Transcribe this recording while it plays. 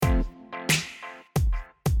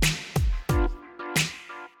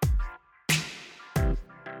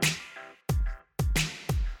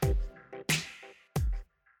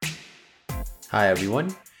Hi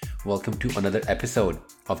everyone, welcome to another episode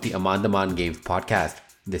of the Aman Games podcast.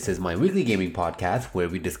 This is my weekly gaming podcast where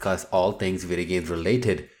we discuss all things video games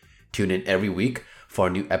related. Tune in every week for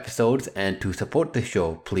new episodes, and to support the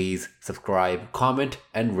show, please subscribe, comment,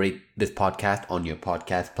 and rate this podcast on your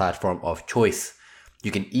podcast platform of choice.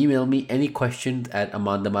 You can email me any questions at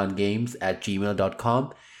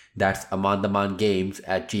amandamangames@gmail.com. That's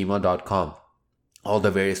amandamangames@gmail.com. All the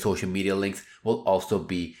various social media links will also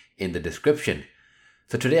be in the description.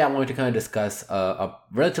 So today I wanted to kind of discuss a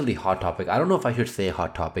relatively hot topic. I don't know if I should say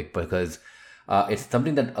hot topic because it's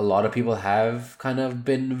something that a lot of people have kind of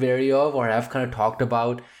been wary of or have kind of talked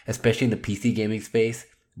about, especially in the PC gaming space.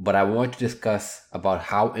 But I want to discuss about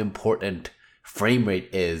how important frame rate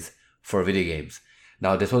is for video games.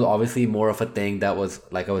 Now, this was obviously more of a thing that was,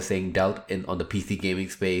 like I was saying, dealt in on the PC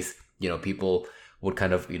gaming space. People would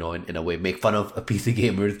kind of, in a way make fun of PC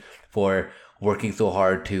gamers for working so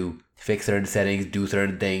hard to fix certain settings, do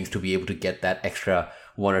certain things to be able to get that extra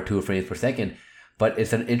 1 or 2 frames per second. But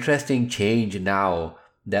it's an interesting change now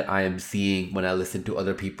that I am seeing when I listen to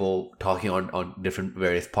other people talking on different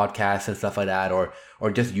various podcasts and stuff like that, or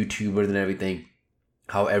just YouTubers and everything,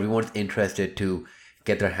 how everyone's interested to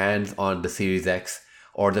get their hands on the Series X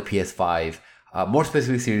or the PS5. More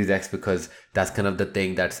specifically Series X, because that's kind of the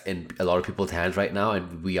thing that's in a lot of people's hands right now,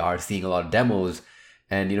 and we are seeing a lot of demos,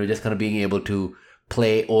 and just kind of being able to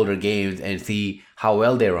play older games and see how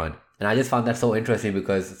well they run. And I just found that so interesting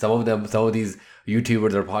because some of these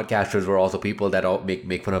YouTubers or podcasters were also people that all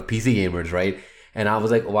make fun of PC gamers, right? And I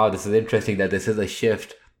was like, wow, this is interesting that this is a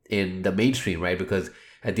shift in the mainstream, right? Because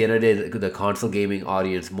at the end of the day, the console gaming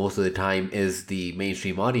audience most of the time is the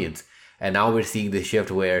mainstream audience. And now we're seeing this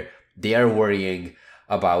shift where they are worrying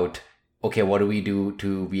about, okay, what do we do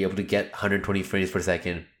to be able to get 120 frames per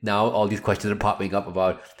second? Now all these questions are popping up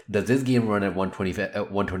about, does this game run at 120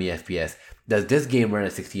 FPS? Does this game run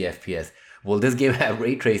at 60 FPS? Will this game have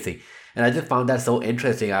ray tracing? And I just found that so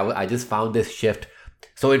interesting. I just found this shift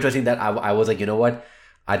so interesting that I was like, you know what?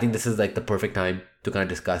 I think this is like the perfect time to kind of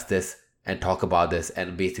discuss this and talk about this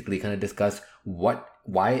and basically kind of discuss why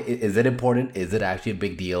is it important? Is it actually a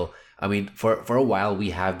big deal? I mean, for a while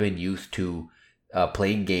we have been used to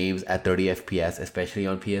playing games at 30 FPS, especially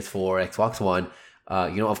on PS4, Xbox One.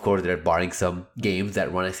 Of course, they're barring some games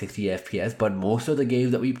that run at 60 FPS, but most of the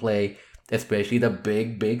games that we play, especially the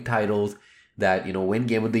big titles that, win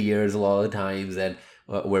Game of the Years a lot of the times and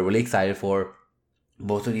we're really excited for,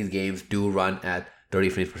 most of these games do run at 30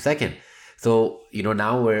 frames per second. So,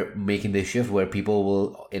 now we're making this shift where people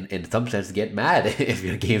will, in some sense, get mad if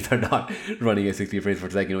your games are not running at 60 frames per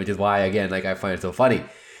second, which is why, again, like I find it so funny.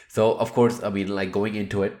 So, of course, I mean, like going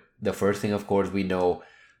into it, the first thing, of course, we know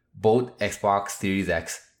both Xbox Series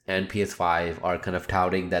X and PS5 are kind of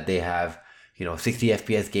touting that they have, 60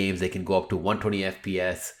 FPS games. They can go up to 120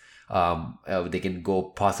 FPS. They can go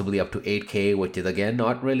possibly up to 8K, which is, again,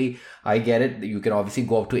 not really, I get it. You can obviously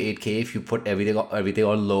go up to 8K if you put everything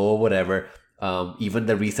on low or whatever. Even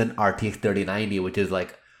the recent RTX 3090, which is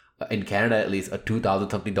like, in Canada at least, a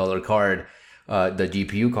 $2,000 something card, the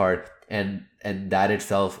GPU card, and that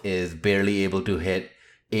itself is barely able to hit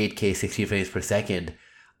 8K 60 frames per second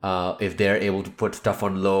if they're able to put stuff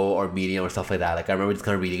on low or medium or stuff like that. Like, I remember just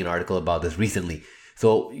kind of reading an article about this recently.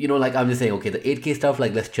 So, like I'm just saying, okay, the 8K stuff,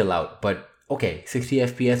 like, let's chill out. But, okay, 60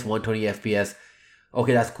 FPS, 120 FPS,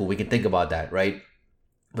 okay, that's cool. We can think about that, right?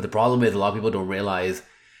 But the problem is a lot of people don't realize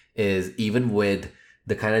is even with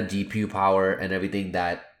the kind of GPU power and everything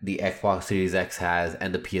that the Xbox Series X has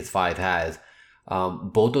and the PS5 has,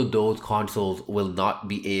 both of those consoles will not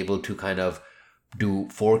be able to kind of do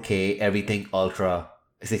 4K everything ultra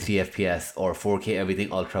 60 FPS or 4K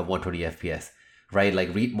everything ultra 120 FPS, right? Like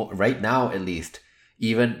right now, at least,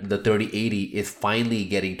 even the 3080 is finally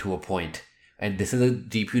getting to a point, and this is a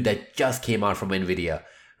GPU that just came out from Nvidia,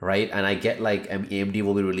 right? And I get like AMD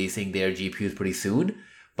will be releasing their GPUs pretty soon,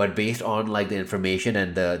 but based on like the information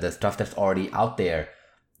and the stuff that's already out there,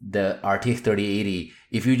 the RTX 3080,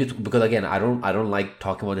 if you just, because again, I don't like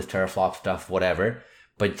talking about this teraflop stuff, whatever,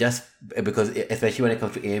 but just because, especially when it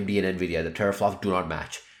comes to AMD and Nvidia, the teraflops do not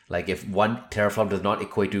match. Like, if 1 teraflop does not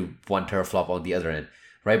equate to 1 teraflop on the other end,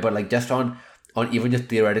 right? But like, just on even just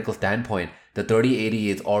theoretical standpoint, the 3080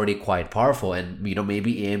 is already quite powerful, and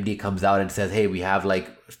maybe AMD comes out and says, hey, we have like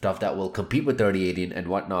stuff that will compete with 3080 and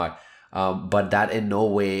whatnot, but that in no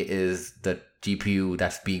way is the GPU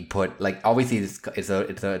that's being put. Like, obviously it's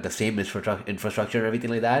the same infrastructure and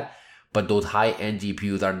everything like that, but those high-end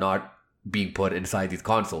GPUs are not being put inside these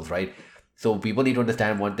consoles, right? So people need to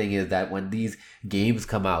understand one thing is that when these games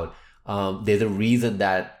come out, there's a reason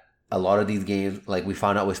that a lot of these games, like we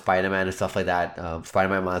found out with Spider-Man and stuff like that,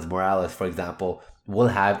 Spider-Man Miles Morales, for example, will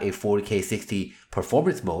have a 4K 60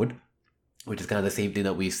 performance mode, which is kind of the same thing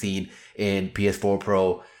that we've seen in PS4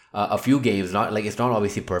 Pro. A few games, not like it's not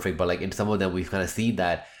obviously perfect, but like in some of them we've kind of seen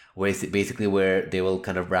that, where it's basically where they will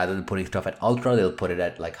kind of, rather than putting stuff at ultra, they'll put it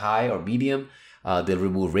at like high or medium. They'll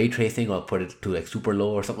remove ray tracing or put it to like super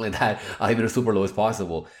low or something like that. Even if super low is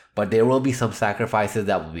possible, but there will be some sacrifices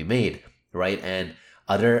that will be made, right? And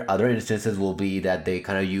other instances will be that they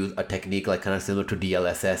kind of use a technique like kind of similar to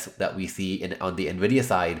DLSS that we see in on the Nvidia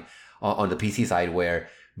side, on the PC side, where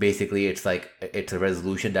basically it's like it's a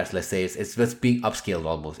resolution that's, let's say it's just being upscaled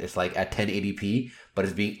almost. It's like at 1080p, but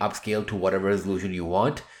it's being upscaled to whatever resolution you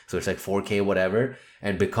want. So it's like 4K whatever,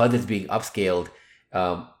 and because it's being upscaled,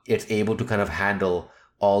 it's able to kind of handle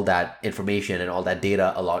all that information and all that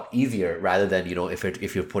data a lot easier, rather than, you know,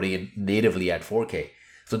 if you're putting it natively at 4K.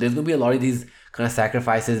 So there's going to be a lot of these kind of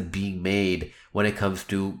sacrifices being made when it comes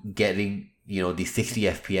to getting, you know, the 60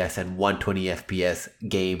 FPS and 120 FPS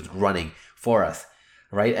games running for us,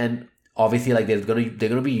 right? And obviously, like they're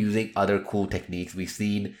gonna be using other cool techniques. We've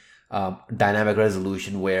seen dynamic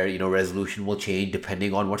resolution, where, you know, resolution will change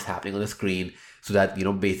depending on what's happening on the screen, so that, you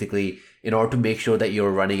know, basically in order to make sure that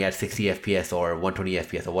you're running at 60 FPS or 120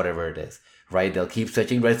 FPS or whatever it is, right? They'll keep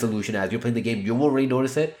switching resolution as you're playing the game. You won't really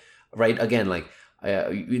notice it, right? Again, like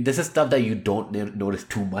this is stuff that you don't notice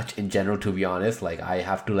too much in general, to be honest. Like I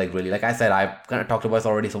have to like really, like I said, I've kind of talked about this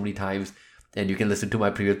already so many times, and you can listen to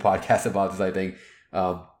my previous podcast about this. I think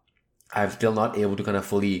I'm still not able to kind of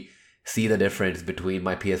fully see the difference between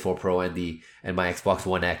my PS4 Pro and my Xbox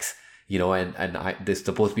One X, you know, and there's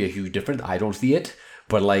supposed to be a huge difference. I don't see it,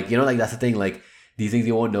 but like, you know, like that's the thing, like these things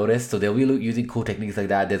you won't notice. So they'll be using cool techniques like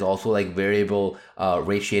that. There's also like variable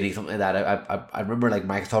rate shading, something like that. I remember like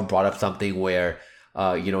Microsoft brought up something where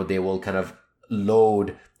you know, they will kind of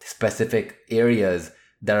load specific areas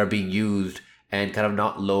that are being used and kind of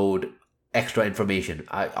not load extra information.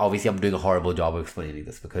 Obviously I'm doing a horrible job of explaining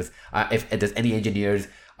this, because if there's any engineers,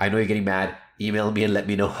 I know you're getting mad, email me and let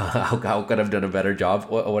me know how could I've done a better job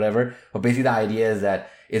or whatever. But basically the idea is that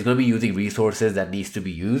it's going to be using resources that needs to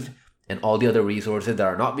be used, and all the other resources that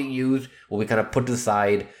are not being used will be kind of put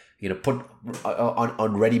aside, you know, put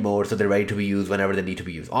on ready mode, so they're ready to be used whenever they need to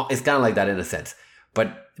be used. It's kind of like that in a sense.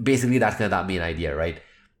 But basically, that's kind of that main idea, right?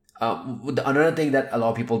 Another thing that a lot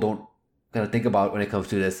of people don't kind of think about when it comes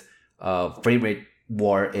to this frame rate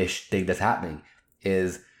war-ish thing that's happening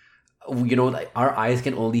is, you know, like our eyes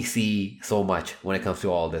can only see so much when it comes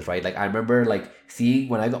to all this, right? Like I remember like seeing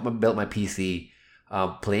when I built my PC,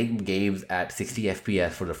 playing games at 60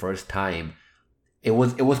 FPS for the first time. It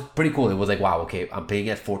was pretty cool. It was like, wow, okay, I'm playing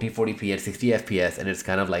at 1440p at 60 FPS, and it's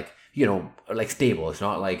kind of like, you know, like stable. It's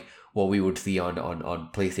not like what we would see on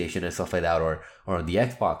PlayStation and stuff like that, or on the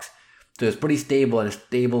Xbox. So it's pretty stable, and it's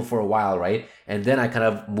stable for a while, right? And then I kind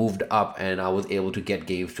of moved up, and I was able to get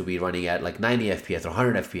games to be running at like 90 FPS or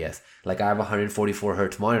 100 FPS. Like I have a 144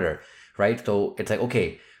 hertz monitor, right? So it's like,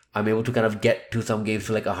 okay, I'm able to kind of get to some games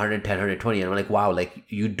to like 110, 120, and I'm like, wow, like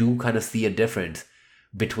you do kind of see a difference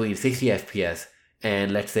between 60 FPS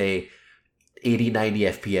and let's say 80, 90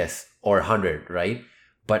 FPS or 100, right?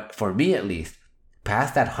 But for me at least,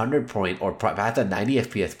 past that 100 point or past that 90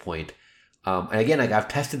 FPS point, and again, like I've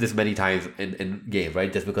tested this many times in games,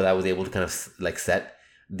 right? Just because I was able to kind of like set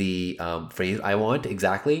the frames I want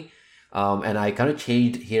exactly. And I kind of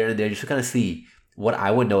changed here and there just to kind of see what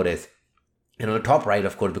I would notice. And on the top right,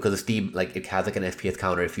 of course, because of Steam, like it has like an FPS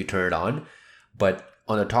counter if you turn it on. But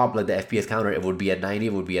on the top, like the FPS counter, it would be at 90,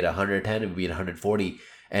 it would be at 110, it would be at 140.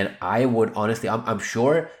 And I would honestly, I'm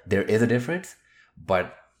sure there is a difference,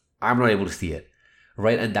 but I'm not able to see it,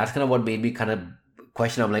 right? And that's kind of what made me kind of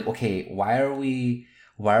question. I'm like, okay, why are we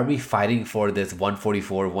fighting for this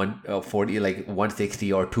 144, 140, like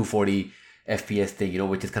 160 or 240 FPS thing, you know,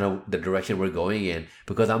 which is kind of the direction we're going in?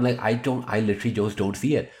 Because I'm like, I literally just don't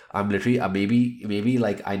see it. I'm literally, maybe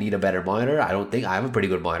like I need a better monitor. I don't think I have a pretty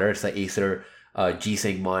good monitor. It's like Acer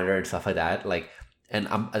G-Sync monitor and stuff like that. Like, and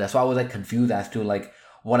that's why I was like confused as to like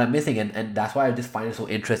what I'm missing. And that's why I just find it so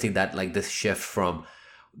interesting that like this shift from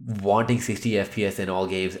wanting 60 FPS in all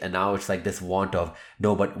games, and now it's like this want of,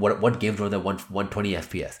 no, but what games run at 120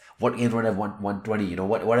 FPS? What games run at 120? You know,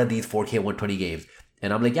 what are these 4K 120 games?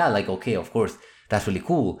 And I'm like, yeah, like, okay, of course, that's really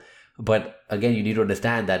cool. But again, you need to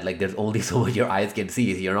understand that like there's only so much your eyes can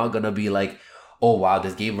see. So you're not gonna be like, oh wow,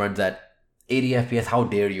 this game runs at 80 FPS, how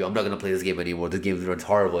dare you? I'm not gonna play this game anymore. This game runs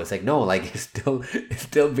horrible. It's like, no, like it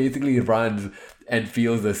still basically runs and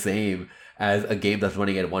feels the same as a game that's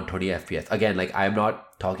running at 120 FPS. Again, like I'm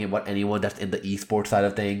not talking about anyone that's in the esports side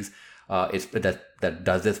of things. is that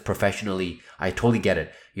does this professionally, I totally get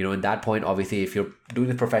it. In that point, obviously, if you're doing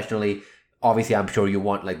this professionally, obviously I'm sure you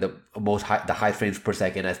want like the high frames per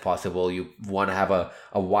second as possible. You want to have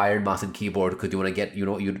a wired mouse and keyboard because you want to get, you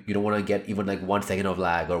don't want to get even like 1 second of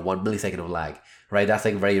lag or 1 millisecond of lag, right? That's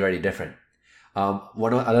like very, very different.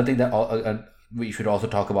 One other thing that we should also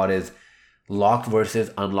talk about is locked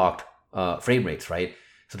versus unlocked frame rates, right?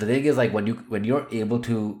 So the thing is, like, when you're able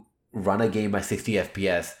to run a game at 60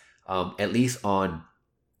 FPS, at least on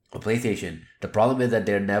a PlayStation, the problem is that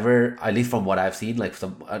they're never, at least from what I've seen, like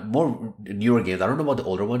some more newer games, I don't know about the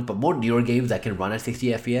older ones, but more newer games that can run at 60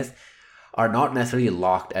 FPS are not necessarily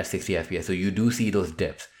locked at 60 FPS. So you do see those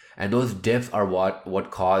dips, and those dips are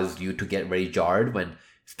what cause you to get very jarred when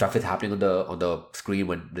stuff is happening on the screen,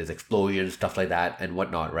 when there's explosions, stuff like that and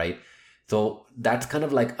whatnot, right? So that's kind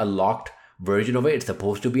of like a locked version of it. It's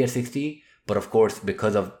supposed to be at 60, but of course,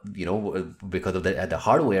 because of the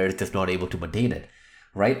hardware, it's just not able to maintain it,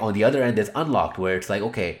 right? On the other end, there's unlocked, where it's like,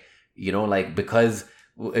 okay, like because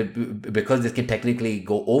this can technically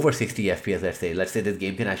go over 60 FPS, let's say this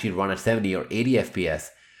game can actually run at 70 or 80 FPS,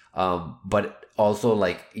 but also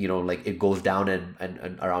like it goes down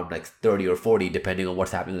and around like 30 or 40 depending on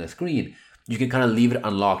what's happening on the screen. You can kind of leave it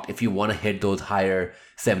unlocked if you want to hit those higher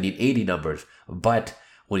 70 and 80 numbers. But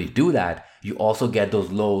when you do that, you also get those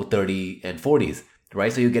low 30 and 40s,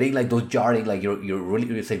 right? So you're getting like those jarring, like you're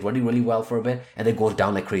like running really well for a bit, and then it goes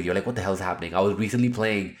down like crazy. You're like, what the hell is happening? I was recently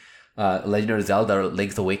playing Legend of Zelda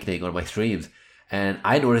Link's Awakening on my streams, and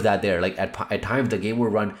I noticed that there, like at times the game will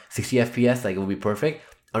run 60 FPS, like it will be perfect.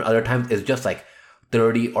 On other times it's just like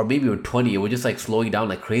 30 or maybe even 20. It was just like slowing down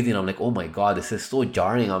like crazy, and I'm like, oh my god, this is so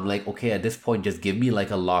jarring. I'm like, okay, at this point, just give me like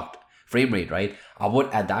a locked frame rate, right? I would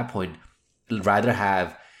at that point rather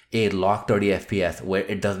have a locked 30 FPS where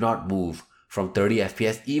it does not move from 30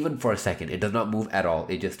 FPS even for a second. It does not move at all.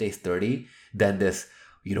 It just stays 30. Then this,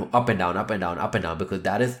 up and down, up and down, up and down, because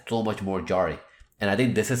that is so much more jarring. And I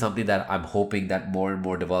think this is something that I'm hoping that more and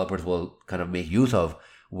more developers will kind of make use of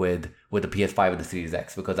with the PS5 and the Series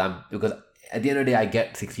X, because at the end of the day, I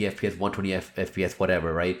get 60 FPS, 120 FPS,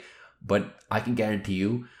 whatever, right? But I can guarantee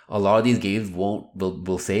you, a lot of these games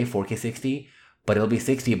will say 4K 60, but it'll be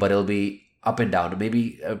 60, but it'll be up and down.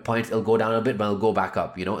 Maybe points it'll go down a bit, but it'll go back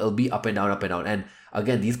up. It'll be up and down, up and down. And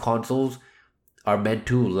again, these consoles are meant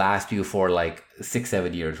to last you for like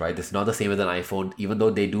 6-7 years, right? It's not the same as an iPhone, even though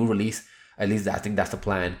they do release, at least I think that's the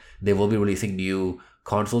plan. They will be releasing new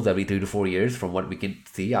consoles every 3 to 4 years from what we can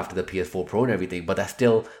see after the PS4 Pro and everything. But that's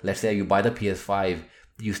still, let's say you buy the PS5,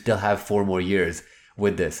 you still have 4 more years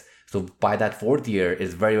with this. So by that 4th year,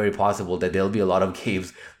 it's very, very possible that there'll be a lot of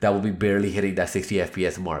games that will be barely hitting that 60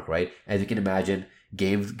 FPS mark, right? As you can imagine,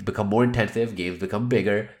 games become more intensive, games become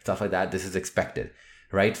bigger, stuff like that. This is expected,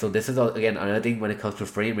 right? So this is, again, another thing when it comes to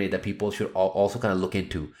frame rate that people should also kind of look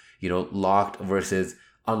into, locked versus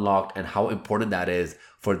unlocked, and how important that is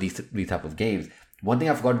for these type of games. One thing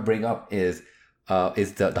I forgot to bring up is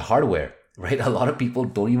the hardware, right? A lot of people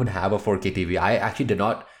don't even have a 4K TV. I actually did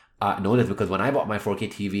not know this, because when I bought my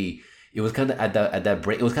 4K TV, it was kind of at that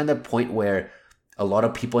break. It was kind of the point where a lot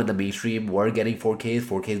of people in the mainstream were getting 4Ks.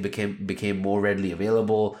 4Ks became more readily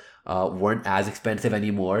available, weren't as expensive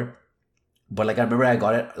anymore. But like I remember I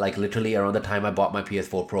got it like literally around the time I bought my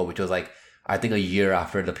PS4 Pro, which was like I think a year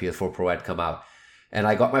after the PS4 Pro had come out. And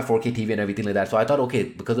I got my 4K TV and everything like that. So I thought, okay,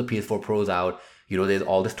 because the PS4 Pro's out, there's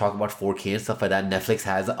all this talk about 4K and stuff like that. Netflix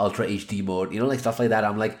has the Ultra HD mode, like stuff like that.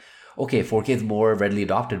 I'm like, okay, 4K is more readily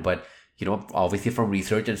adopted, but obviously from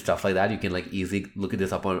research and stuff like that, you can like easily look at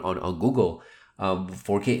this up on Google.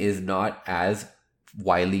 4K is not as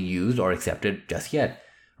widely used or accepted just yet,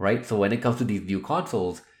 right? So when it comes to these new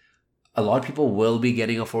consoles, a lot of people will be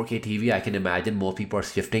getting a 4K TV. I can imagine most people are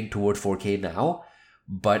shifting towards 4K now,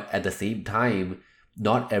 but at the same time,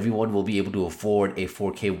 not everyone will be able to afford a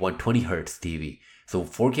 4K 120 Hz TV. So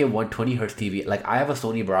 4K 120 Hz TV, like I have a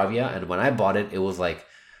Sony Bravia, and when I bought it, it was like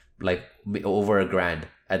over $1,000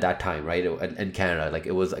 at that time, right? In Canada, like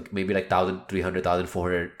it was like maybe like 1,300,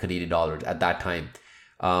 1,400 Canadian dollars at that time.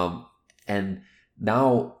 And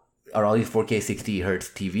now are all these 4K 60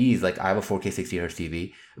 Hz TVs, like I have a 4K 60 Hz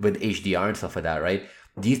TV with HDR and stuff like that, right?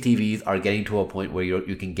 These TVs are getting to a point where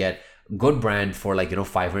you can get good brands for like,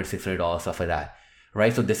 $500, $600, stuff like that.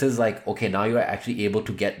 Right? So this is like, okay, now you're actually able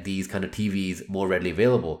to get these kind of TVs more readily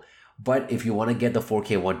available. But if you want to get the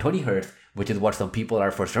 4K 120 Hz, which is what some people are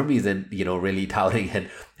for some reason, really touting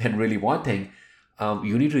and really wanting,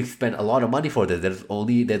 you need to spend a lot of money for this.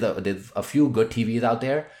 There's a few good TVs out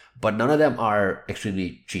there, but none of them are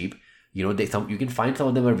extremely cheap. You can find some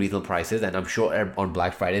of them at reasonable prices, and I'm sure on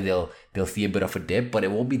Black Friday they'll see a bit of a dip, but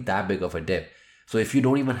it won't be that big of a dip. So if you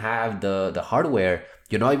don't even have the hardware,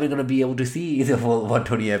 you're not even gonna be able to see the full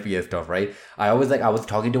 120 FPS stuff, right? I was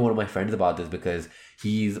talking to one of my friends about this because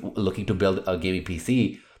he's looking to build a gaming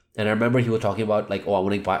PC, and I remember he was talking about like, oh, I'm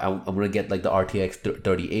gonna get like the RTX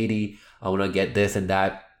 3080, I want to get this and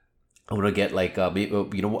that. I'm gonna get like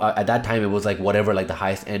at that time it was like whatever like the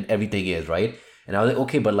highest end everything is, right? And I was like,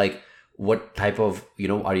 okay, but like what type of,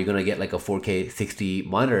 are you gonna get like a 4K 60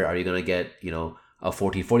 monitor? Are you gonna get a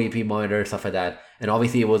 1440p monitor, stuff like that? And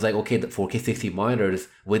obviously it was like, okay, the 4K 60 monitors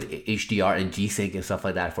with HDR and G-Sync and stuff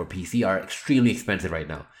like that for PC are extremely expensive right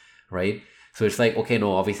now, right? So it's like, okay,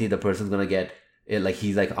 no, obviously the person's gonna get it, like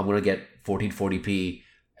he's like, I'm gonna get 1440p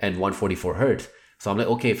and 144 hertz. So I'm like,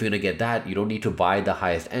 okay, if you're gonna get that, you don't need to buy the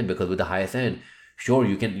highest end, because with the highest end, sure,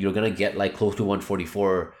 you're gonna get like close to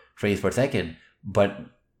 144 frames per second. But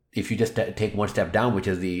if you just take one step down, which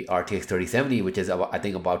is the RTX 3070, which is I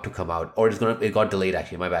think about to come out, or it got delayed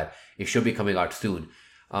actually, my bad. It should be coming out soon.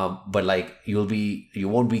 But like you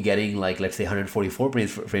won't be getting like, let's say 144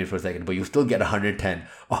 frames per second, but you still get 110,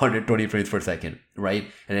 120 frames per second, right?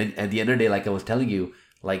 And then at the end of the day, like I was telling you,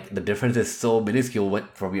 like the difference is so minuscule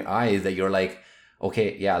from your eyes that you're like,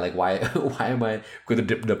 okay, yeah, like why am I, because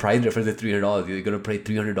the price difference is $300. You're gonna pay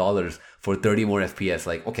 $300 for 30 more FPS.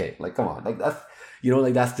 Like, okay, like come on, like that's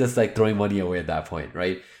like that's just like throwing money away at that point,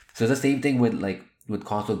 right? So it's the same thing with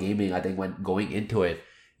console gaming. I think when going into it,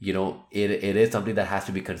 it is something that has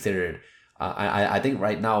to be considered. I think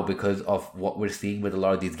right now, because of what we're seeing with a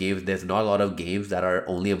lot of these games, there's not a lot of games that are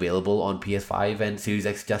only available on PS5 and Series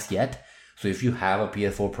X just yet. So if you have a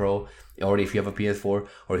PS4 Pro, or if you have a PS4,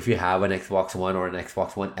 or if you have an Xbox One or an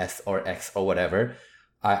Xbox One S or X or whatever,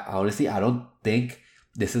 I don't think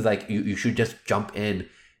this is like you should just jump in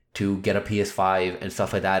to get a PS5 and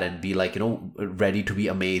stuff like that and be like, ready to be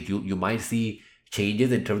amazed. You might see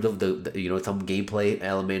changes in terms of the some gameplay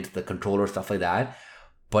elements, the controller, stuff like that.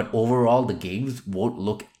 But overall, the games won't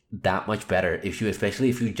look that much better especially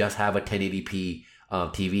if you just have a 1080p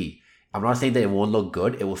TV. I'm not saying that it won't look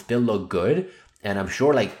good. It will still look good. And I'm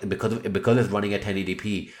sure like because it's running at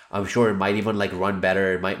 1080p, I'm sure it might even like run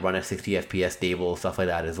better. It might run at 60 FPS stable, stuff like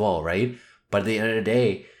that as well, right? But at the end of the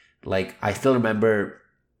day, like I still remember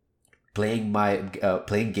playing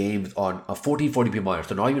games on a 1440p monitor,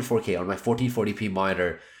 so not even 4K, on my 1440p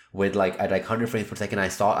monitor with like at like 100 frames per second. I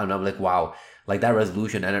saw, and I'm like, wow, like that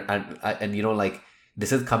resolution, and like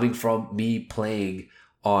this is coming from me playing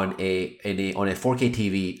on a 4K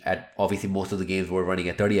TV. At obviously most of the games were running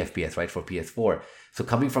at 30 FPS, right, for PS4. So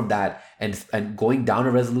coming from that and going down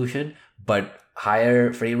a resolution but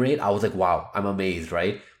higher frame rate, I was like, wow, I'm amazed,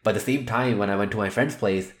 right? But at the same time, when I went to my friend's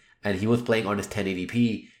place and he was playing on his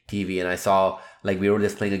 1080p TV, and I saw like we were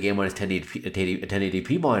just playing a game on his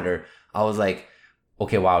 1080p monitor, I was like,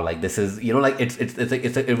 okay, wow, like this is, like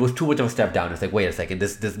it was too much of a step down. It's like, wait a second,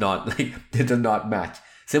 this does not this does not match.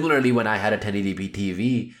 Similarly, when I had a 1080p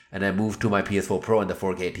TV and I moved to my PS4 Pro and the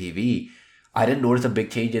 4K TV, I didn't notice a big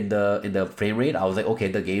change in the frame rate. I was like, okay,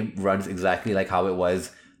 the game runs exactly like how it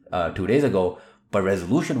was 2 days ago. But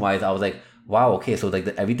resolution wise, I was like, wow, okay, so like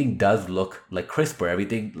everything does look like crisper.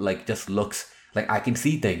 Everything like just looks like I can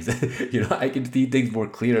see things. I can see things more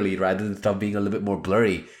clearly rather than stuff being a little bit more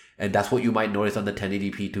blurry. And that's what you might notice on the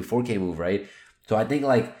 1080p to 4K move, right? So I think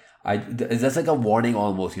like that's like a warning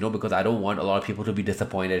almost, because I don't want a lot of people to be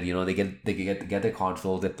disappointed. They get their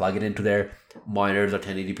consoles, they plug it into their monitors or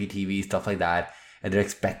 1080p TV, stuff like that, and they're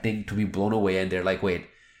expecting to be blown away, and they're like, wait,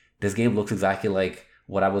 this game looks exactly like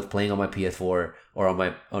what I was playing on my PS4 or on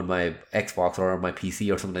my Xbox or on my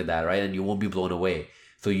PC or something like that, right? And you won't be blown away.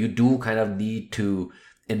 So you do kind of need to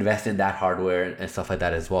invest in that hardware and stuff like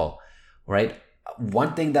that as well, right?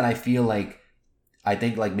 One thing that I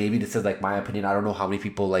think like maybe this is like my opinion, I don't know how many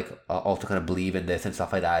people like also kind of believe in this and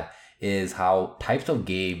stuff like that, is how types of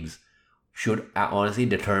games should honestly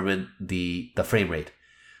determine the frame rate,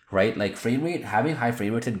 right? Like frame rate, having high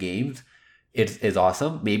frame rates in games is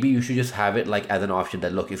awesome. Maybe you should just have it like as an option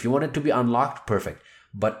that, look, if you want it to be unlocked, perfect.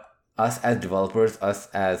 But us as developers, us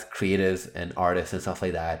as creatives and artists and stuff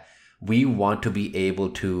like that, we want to be able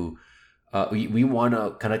to we want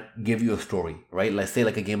to kind of give you a story, right? Let's say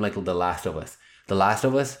like a game like The Last of Us. The Last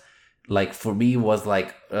of Us, like for me was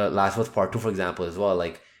like Last of Us Part 2, for example, as well.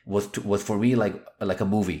 Like was for me like a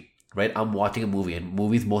movie, right? I'm watching a movie, and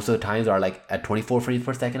movies most of the times are like at 24 frames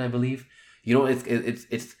per second, I believe.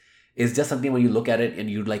 It's just something when you look at it and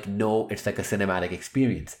you like know it's like a cinematic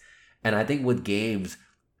experience. And I think with games,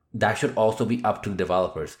 that should also be up to the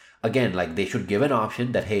developers. Again, like they should give an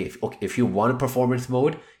option that, hey, if you want a performance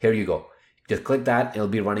mode, here you go. Just click that, it'll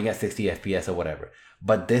be running at 60 FPS or whatever.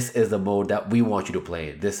 But this is the mode that we want you to play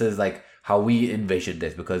in. This is like how we envision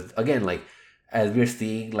this. Because again, like as we're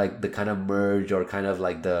seeing like the kind of merge or kind of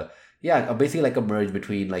like the, yeah, basically like a merge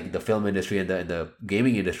between like the film industry and the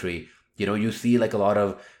gaming industry. You see like a lot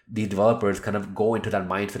of these developers kind of go into that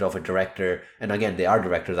mindset of a director, and again, they are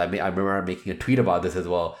directors. I remember making a tweet about this as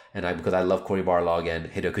well, and because I love Cory Barlog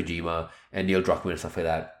and Hideo Kojima and Neil Druckmann and stuff like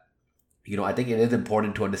that. I think it is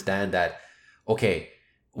important to understand that, okay,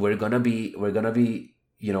 we're gonna be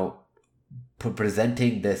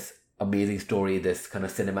presenting this amazing story, this kind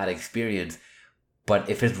of cinematic experience, but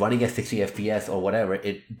if it's running at 60 FPS or whatever,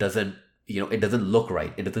 it doesn't look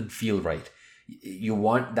right, it doesn't feel right. You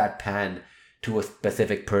want that pan to a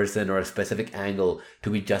specific person or a specific angle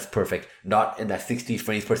to be just perfect, not in that 60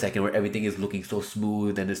 frames per second where everything is looking so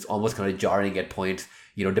smooth and it's almost kind of jarring at points,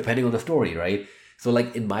 depending on the story, right? So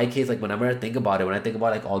like in my case, like whenever I think about it, when I think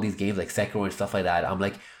about like all these games like Sekiro and stuff like that, I'm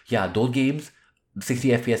like, yeah, those games, 60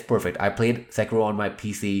 FPS perfect. I played Sekiro on my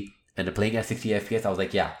PC and playing at 60 FPS, I was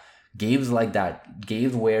like, yeah, games like that,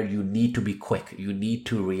 games where you need to be quick, you need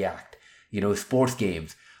to react, sports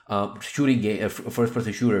games, shooting game, first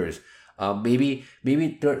person shooters, maybe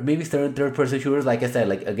certain third person shooters. Like I said,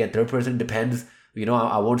 like again, third person depends.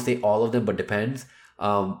 I won't say all of them, but depends.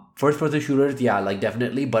 First person shooters, yeah, like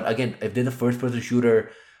definitely. But again, if there's a first person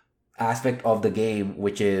shooter aspect of the game,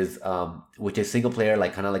 which is single player,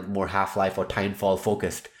 like kind of like more Half-Life or Timefall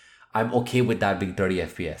focused, I'm okay with that being 30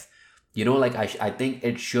 FPS. Like I think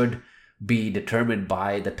it should be determined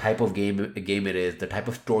by the type of game it is, the type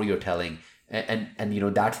of story you're telling, and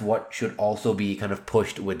that's what should also be kind of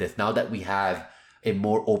pushed with this. Now that we have a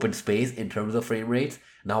more open space in terms of frame rates,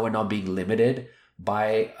 now we're not being limited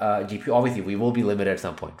by GPU. Obviously, we will be limited at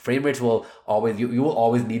some point. Frame rates will always, you will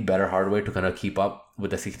always need better hardware to kind of keep up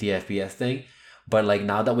with the 60 FPS thing. But like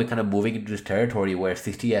now that we're kind of moving into this territory where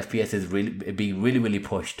 60 FPS is really being really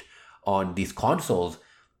pushed on these consoles,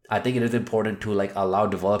 I think it is important to like allow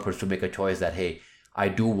developers to make a choice that, hey, I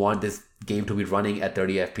do want this game to be running at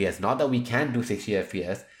 30 FPS. Not that we can do 60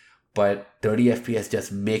 FPS, but 30 FPS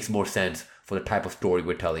just makes more sense for the type of story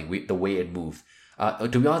we're telling, the way it moves.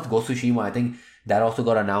 To be honest, Ghost of Tsushima, I think that also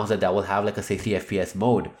got announced that will have like a 60 FPS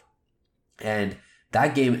mode. And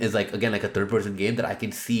that game is like, again, like a third person game that I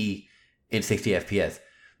can see in 60 FPS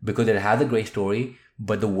because it has a great story,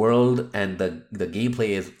 but the world and the gameplay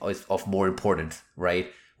is of more importance,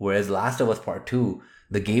 right? Whereas Last of Us Part 2,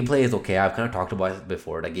 the gameplay is okay. I've kind of talked about it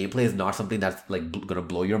before. The gameplay is not something that's like gonna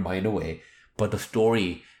blow your mind away, but the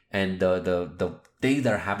story and the things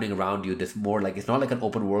that are happening around you, this more like, it's not like an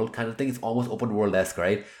open world kind of thing. It's almost open world-esque,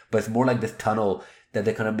 right? But it's more like this tunnel that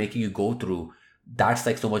they're kind of making you go through. That's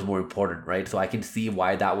like so much more important, right? So I can see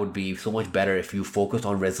why that would be so much better if you focus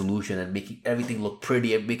on resolution and making everything look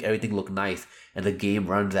pretty and make everything look nice, and the game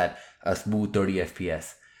runs at a smooth 30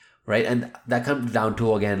 FPS. Right, and that comes down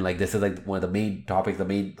to, again, like this is like one of the main topics, the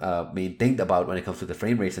main thing about when it comes to the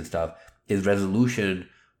frame rates and stuff is resolution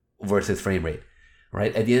versus frame rate,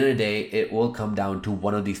 right? At the end of the day, it will come down to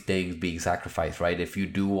one of these things being sacrificed, right? If you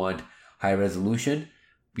do want high resolution,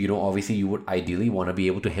 obviously you would ideally want to be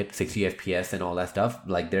able to hit 60 FPS and all that stuff,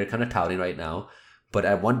 like they're kind of touting right now. But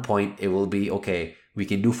at one point, it will be, okay, we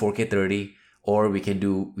can do 4K 30, or we can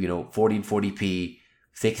do 1440p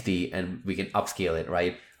 60, and we can upscale it,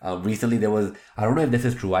 right? Recently there was, I don't know if this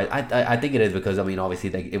is true. I think it is, because I mean, obviously,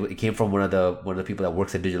 like it came from one of the people that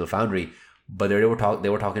works at Digital Foundry, but they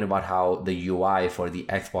were talking about how the UI for the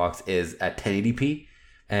Xbox is at 1080p,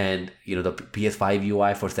 and the PS5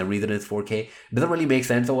 UI for some reason is 4K. It doesn't really make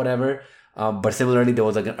sense or whatever. But similarly, there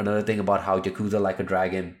was like another thing about how Yakuza Like a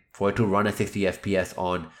Dragon, for it to run at 60 FPS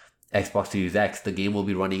on Xbox Series X, the game will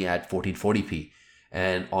be running at 1440p,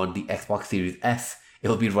 and on the Xbox Series S, it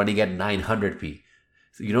will be running at 900p.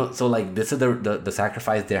 So like this is the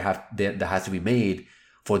sacrifice that has to be made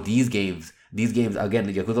for these games. These games,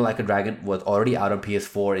 again, Yakuza Like a Dragon was already out on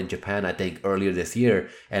PS4 in Japan, I think, earlier this year,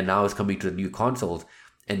 and now it's coming to the new consoles.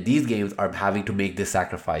 And these games are having to make this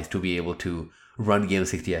sacrifice to be able to run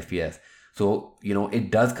games 60 FPS. So,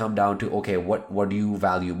 it does come down to, okay, what do you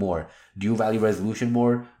value more? Do you value resolution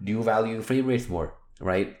more? Do you value frame rates more,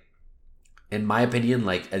 right? In my opinion,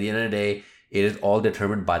 like at the end of the day, it is all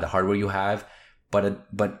determined by the hardware you have.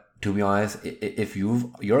 But to be honest, if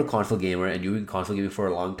you're a console gamer and you've been console gaming for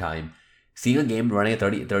a long time, seeing a game running at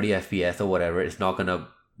 30 FPS or whatever, it's not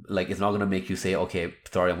gonna make you say, okay,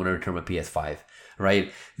 sorry, I'm gonna return my PS5,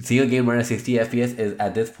 right? Seeing a game running at 60 FPS is,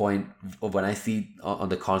 at this point, when I see on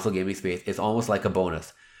the console gaming space, it's almost like a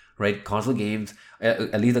bonus, right? Console games,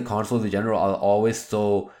 at least the consoles in general, are always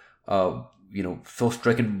so so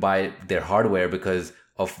stricken by their hardware because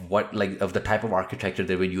of of the type of architecture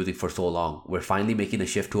they've been using for so long. We're finally making a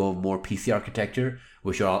shift to a more PC architecture,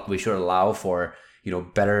 which should allow for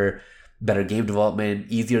better better game development,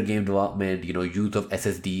 easier game development, use of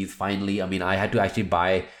SSDs. Finally, I mean, I had to actually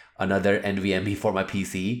buy another NVMe for my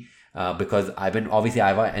PC because I have an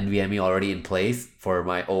NVMe already in place for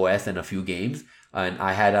my OS and a few games, and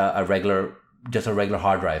I had a regular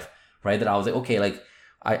hard drive, right? That I was like, okay, like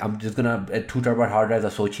I'm just gonna 2 terabyte hard drives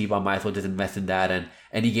are so cheap, I might as well just invest in that, and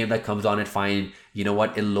any game that comes on it, fine. You know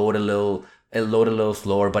what? It'll load a little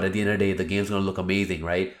slower, but at the end of the day, the game's gonna look amazing,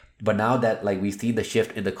 right? But now that like we've seen the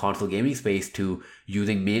shift in the console gaming space to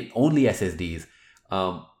using only SSDs,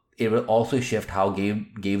 it will also shift how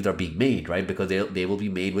games are being made, right? Because they will be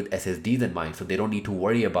made with SSDs in mind, so they don't need to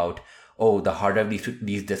worry about, oh, the hard drive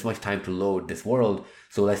needs this much time to load this world,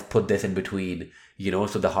 so let's put this in between,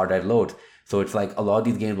 so the hard drive loads. So it's like a lot of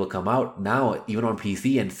these games will come out now, even on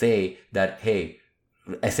PC, and say that, hey,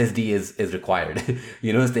 SSD is required.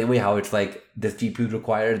 The same way how it's like this GPU is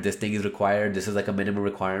required, this thing is required, this is like a minimum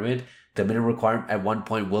requirement. The minimum requirement at one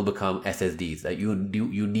point will become SSDs, that you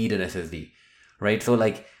need an SSD, right? So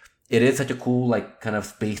like it is such a cool like kind of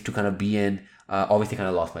space to kind of be in. Obviously kind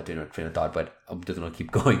of lost my train of thought, but I'm just gonna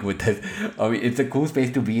keep going with this. I mean, it's a cool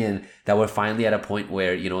space to be in, that we're finally at a point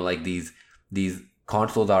where like these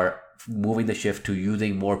consoles are moving the shift to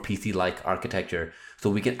using more PC-like architecture, so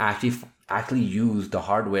we can actually use the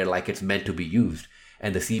hardware like it's meant to be used,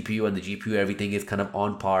 and the CPU and the GPU, everything is kind of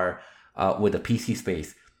on par with the PC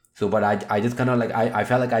space. So, but I just kind of like I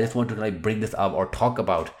felt like I just want to like bring this up or talk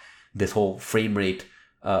about this whole frame rate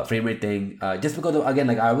thing, just because again,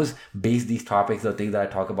 like I always base these topics or things that I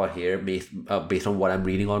talk about here based on what I'm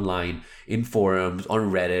reading online in forums,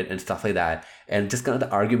 on Reddit and stuff like that, and just kind of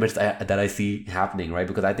the arguments that I see happening, right?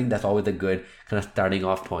 Because I think that's always a good kind of starting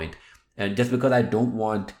off point. And just because I don't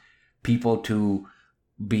want people to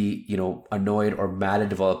be annoyed or mad at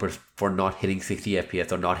developers for not hitting 60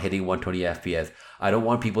 FPS or not hitting 120 FPS, I don't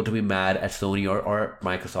want people to be mad at Sony or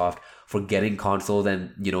Microsoft for getting consoles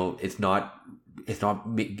and it's not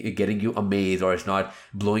getting you amazed, or it's not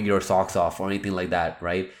blowing your socks off or anything like that,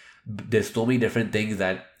 right? There's so many different things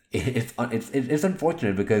that it's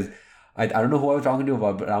unfortunate, because I don't know who I was talking to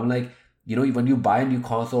about, but I'm like, when you buy a new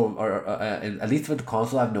console, or at least with the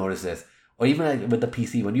console I've noticed this, or even like with the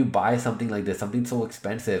PC, when you buy something like this, something so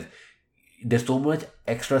expensive, there's so much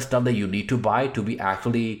extra stuff that you need to buy to be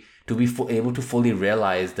able to fully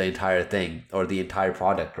realize the entire thing or the entire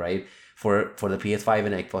product, right? For the PS5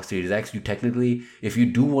 and Xbox Series X, you technically, if you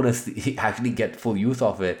do want to actually get full use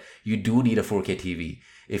of it, you do need a 4K TV.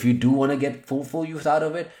 If you do want to get full use out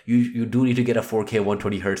of it, you do need to get a 4K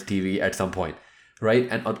 120 hertz TV at some point, right?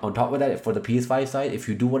 And on top of that, for the PS5 side, if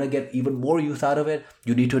you do want to get even more use out of it,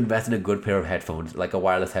 you need to invest in a good pair of headphones, like a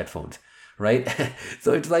wireless headphones, right?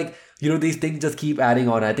 So it's like, these things just keep adding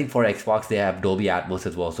on. I think for Xbox, they have Dolby Atmos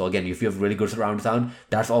as well. So again, if you have really good surround sound,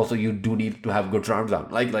 that's also, you do need to have good surround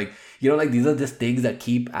sound. Like these are just things that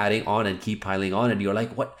keep adding on and keep piling on. And you're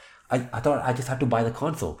like, what? I thought I just had to buy the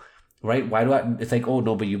console, right? Why do I? It's like, oh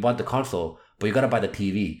no, but you bought the console, but you got to buy the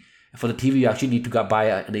TV. For the TV, you actually need to buy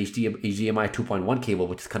an HDMI 2.1 cable,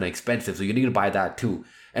 which is kind of expensive. So you need to buy that too.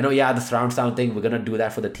 And oh yeah, the surround sound thing, we're going to do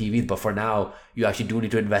that for the TVs. But for now, you actually do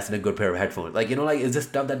need to invest in a good pair of headphones. Like, it's just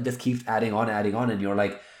stuff that just keeps adding on. And you're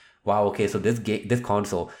like, wow, okay, so this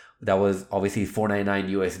console that was obviously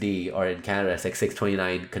 $499 USD, or in Canada, it's like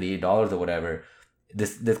 $629 Canadian dollars or whatever.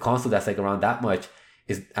 This console that's like around that much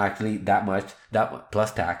is actually that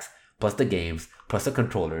plus tax, plus the games, plus the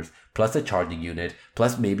controllers, plus the charging unit,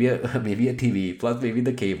 plus maybe a TV, plus maybe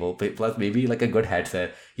the cable, plus maybe like a good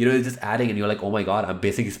headset. It's just adding, and you're like, oh my god, I'm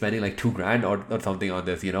basically spending like $2,000 or something on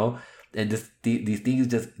this, and just these things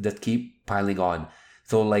just keep piling on.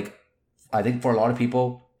 So like, I think for a lot of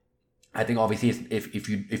people, I think obviously if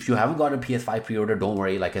you haven't gotten a PS5 pre-order, don't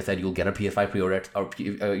worry. Like I said, you'll get a PS5 pre-order, or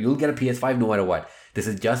you'll get a PS5 no matter what. This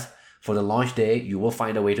is just for the launch day. You will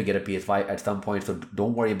find a way to get a PS5 at some point, so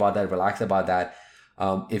don't worry about that. Relax about that.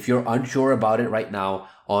 If you're unsure about it right now,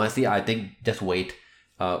 honestly, I think just wait.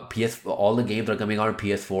 All the games are coming out on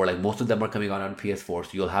PS4. Like most of them are coming out on PS4,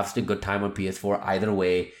 so you'll have such a good time on PS4 either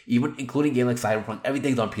way. Even including games like Cyberpunk,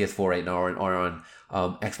 everything's on PS4 right now, or on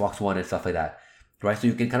Xbox One and stuff like that. Right, so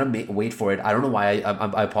you can kind of wait for it. I don't know why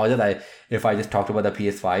I apologize if I just talked about the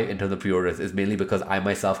PS5 in terms of pre-orders. It's mainly because I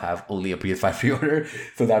myself have only a PS5 pre-order,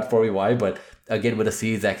 so that's probably why. But again, with the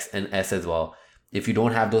Series X and S as well, if you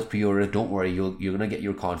don't have those pre-orders, don't worry, you're gonna get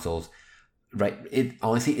your consoles. Right, it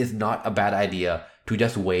honestly is not a bad idea to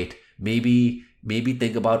just wait. Maybe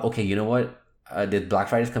think about, okay, you know what? The Black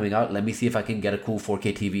Friday is coming out. Let me see if I can get a cool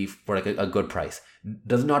 4K TV for like a good price.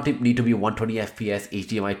 Does not need to be 120 FPS,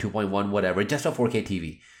 HDMI 2.1, whatever. Just a 4K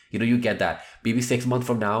TV. You get that. Maybe 6 months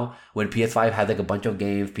from now, when PS5 has like a bunch of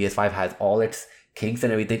games, PS5 has all its kinks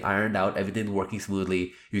and everything ironed out, everything working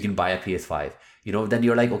smoothly, you can buy a PS5. Then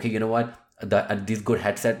you're like, okay, you know what? This good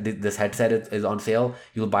headset, this headset is on sale.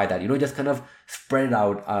 You'll buy that. Just kind of spread it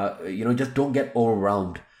out. Just don't get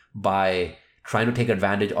overwhelmed by trying to take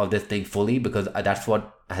advantage of this thing fully, because that's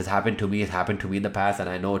what has happened to me. It's happened to me in the past, and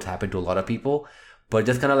I know it's happened to a lot of people. But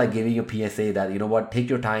just kind of like giving a PSA that, take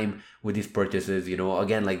your time with these purchases.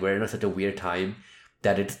 Again, like we're in such a weird time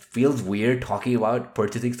that it feels weird talking about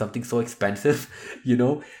purchasing something so expensive,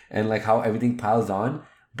 and like how everything piles on.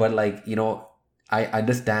 But like, I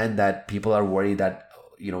understand that people are worried that,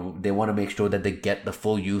 they want to make sure that they get the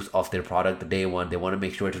full use of their product the day one. They want to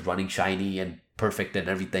make sure it's running shiny and perfect and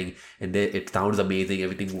everything. And it sounds amazing.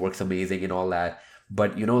 Everything works amazing and all that.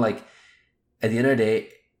 But, like at the end of the day,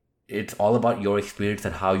 it's all about your experience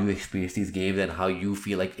and how you experience these games and how you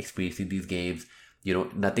feel like experiencing these games. No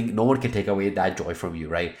one can take away that joy from you,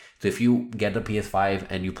 right? So if you get the PS5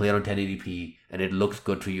 and you play it on 1080p and it looks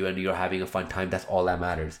good to you and you're having a fun time, that's all that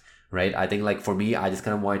matters, right? I think like for me, I just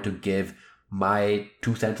kind of wanted to give my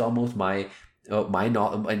 2 cents, almost my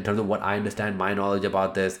in terms of what I understand, my knowledge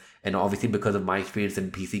about this. And obviously because of my experience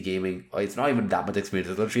in PC gaming, it's not even that much experience.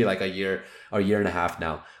 It's literally like a year or year and a half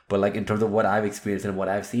now. But like in terms of what I've experienced and what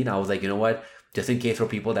I've seen, I was like, you know what? Just in case for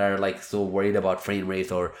people that are like so worried about frame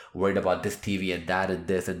rates or worried about this TV and that and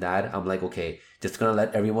this and that, I'm like, okay, just gonna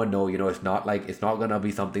let everyone know, it's not gonna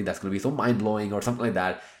be something that's gonna be so mind blowing or something like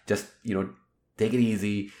that. Just, take it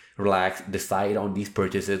easy, relax, decide on these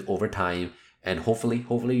purchases over time, and hopefully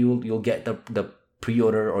you'll get the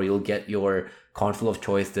pre-order, or you'll get your console of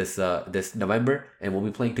choice this November, and we'll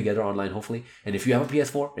be playing together online hopefully. And if you have a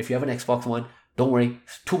PS4, if you have an Xbox One, don't worry,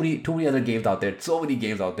 too many other games out there, so many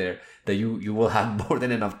games out there that you will have more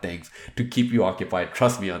than enough things to keep you occupied.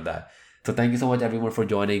 Trust me on that. So thank you so much everyone for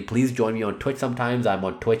joining. Please join me on Twitch sometimes. I'm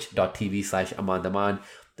on twitch.tv/Amandaman.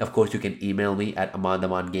 Of course, you can email me at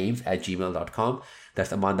amandamangames@gmail.com.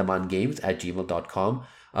 That's amandamangames@gmail.com.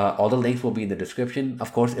 All the links will be in the description.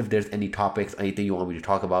 Of course, if there's any topics, anything you want me to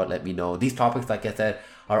talk about, let me know. These topics, like I said,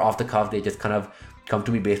 are off the cuff. They just kind of come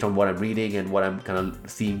to me based on what I'm reading and what I'm kind of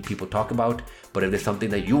seeing people talk about. But if there's something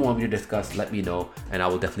that you want me to discuss, let me know, and I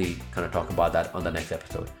will definitely kind of talk about that on the next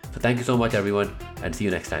episode. So thank you so much, everyone, and see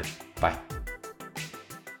you next time. Bye.